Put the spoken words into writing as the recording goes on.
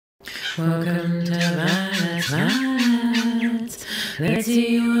Welcome to Violet's Nights. Let's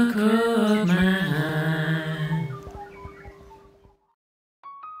see what caught my eye.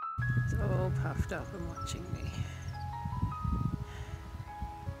 It's all puffed up and watching me.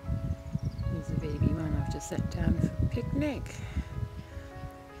 Here's a baby one I've just set down for a picnic.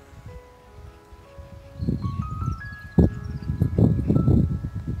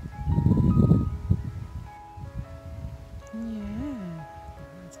 Yeah,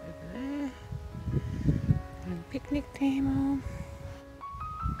 one's over there. And picnic table.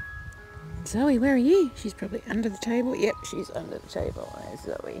 Zoe, where are you? She's probably under the table. Yep, she's under the table. There's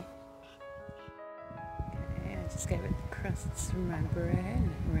Zoe. Okay, I just gave it crusts from my bread and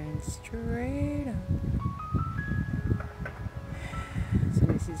it ran straight up. So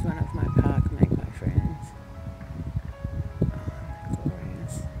this is one of my park magpie friends. Oh,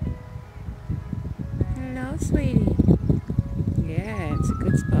 glorious. Hello, sweetie. Yeah, it's a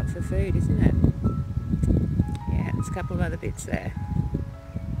good spot for food, isn't it? Yeah, there's a couple of other bits there.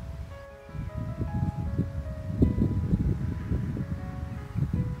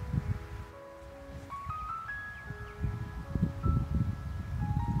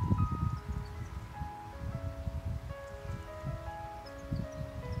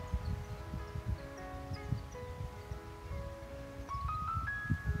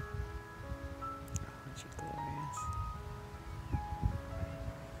 She's glorious.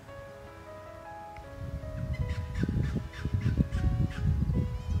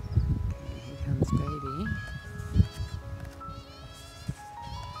 Okay, here comes baby.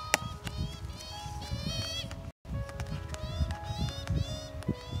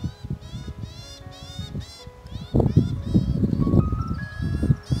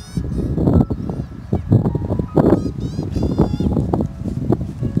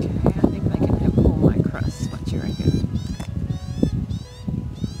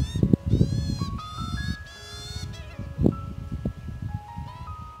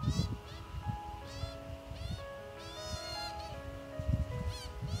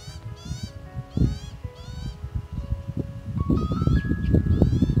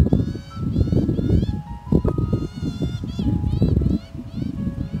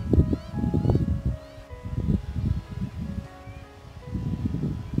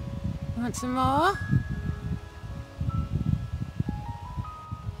 Want some more?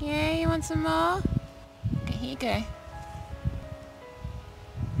 Yeah, you want some more? Okay, here you go.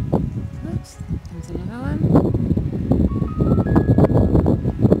 Oops, there's another one.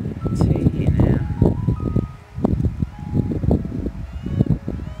 Two here now.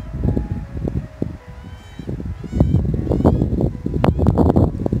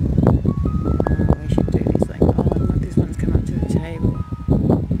 Oh, we should do this like, oh look, this one's come up to the table.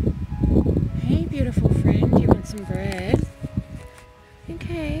 Hey, beautiful friend, you want some bread?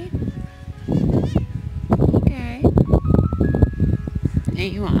 Okay. Okay. There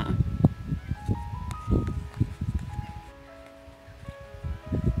you are.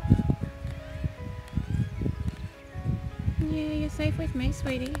 Yeah, you're safe with me,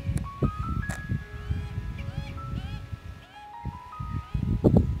 sweetie.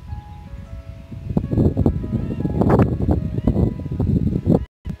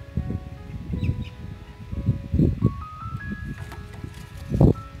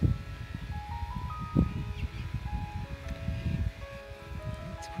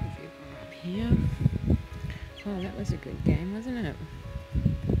 Here. Oh, that was a good game, wasn't it?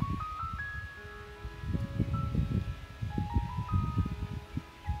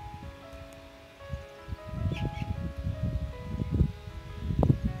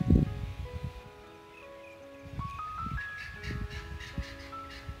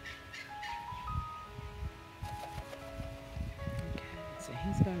 Okay, so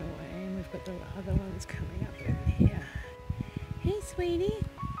he's gone away and we've got the other ones coming up over here. Hey, sweetie.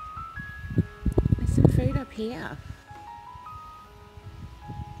 There's some food up here.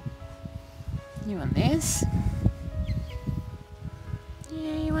 You want this?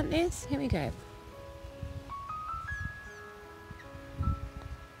 Yeah, you want this? Here we go.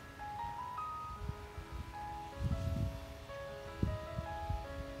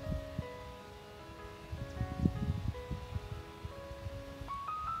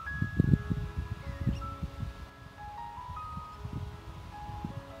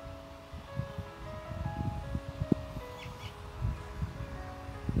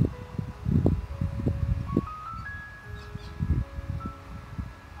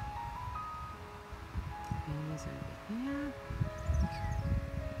 He's over here.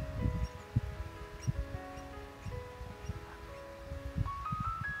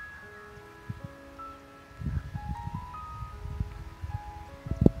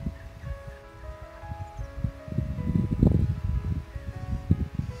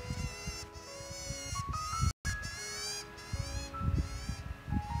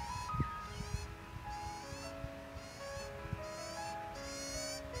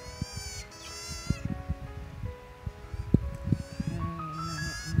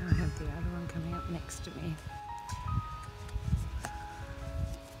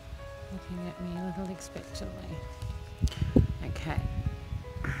 actually. Okay.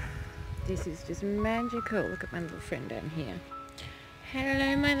 This is just magical. Look at my little friend down here.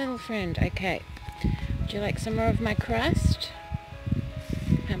 Hello, my little friend. Okay. Would you like some more of my crust?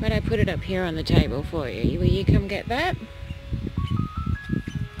 How about I put it up here on the table for you? Will you come get that?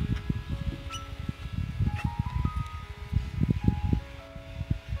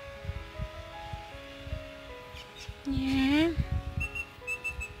 Yeah.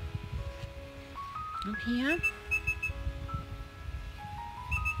 Up here.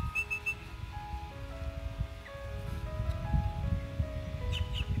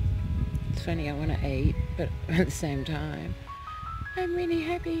 It's funny, I want to eat, but at the same time, I'm really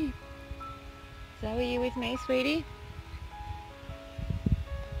happy. So are you with me, sweetie?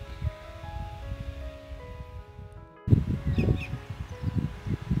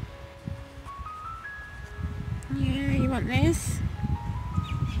 Yeah, you want this?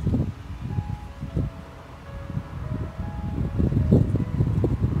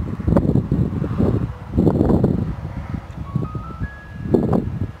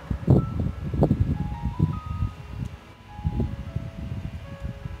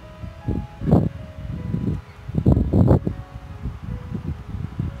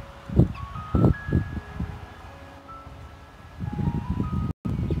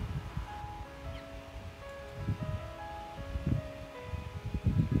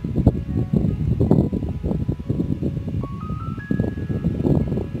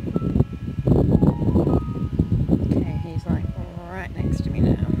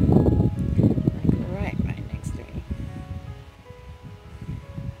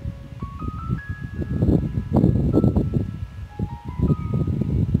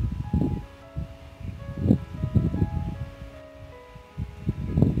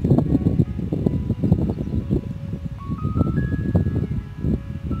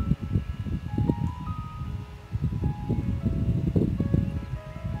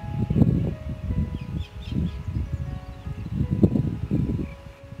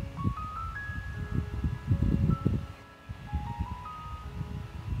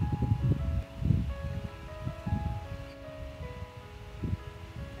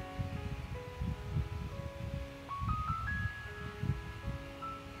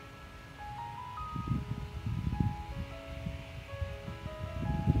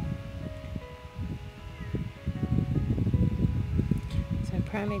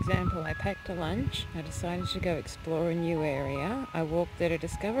 Prime example, I packed a lunch, I decided to go explore a new area, I walked there to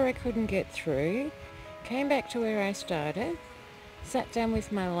discover I couldn't get through, came back to where I started, sat down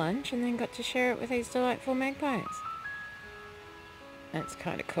with my lunch and then got to share it with these delightful magpies. That's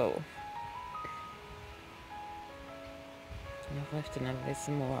kind of cool. And I've left there's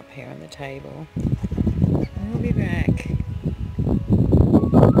some more up here on the table. We'll be back.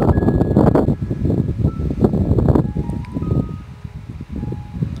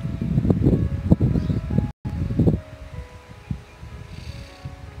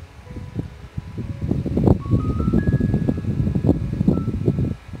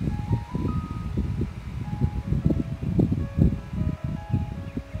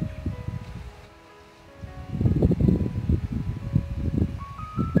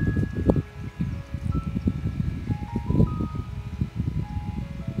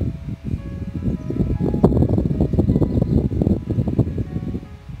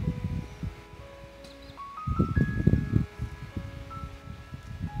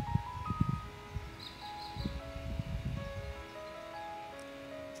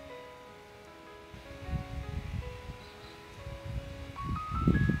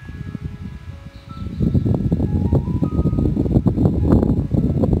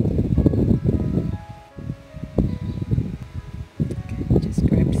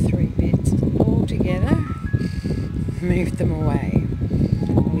 Moved them away.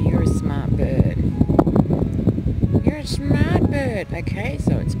 Oh, you're a smart bird. You're a smart bird. Okay,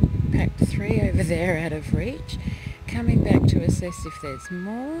 so it's packed 3 over there out of reach. Coming back to assess if there's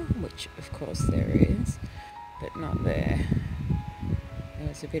more, which of course there is, but not there. There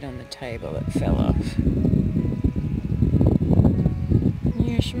was a bit on the table that fell off.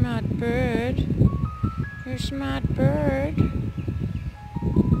 You're a smart bird. You're a smart bird.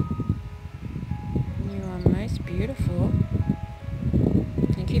 Most beautiful.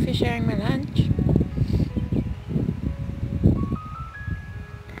 Thank you for sharing my lunch.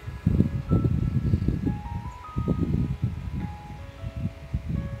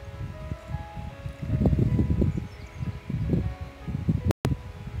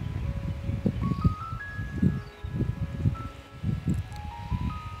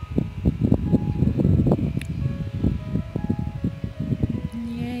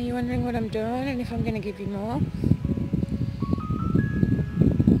 wondering what I'm doing and if I'm going to give you more.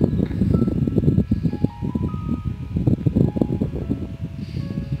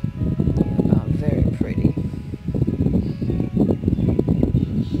 You are very pretty.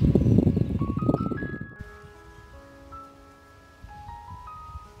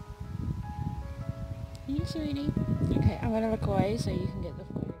 Hey, sweetie. Okay, I'm going to look away so you can get the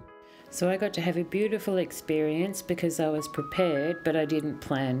photo. So I got to have a beautiful experience because I was prepared, but I didn't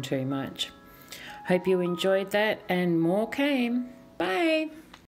plan too much. Hope you enjoyed that, and more came.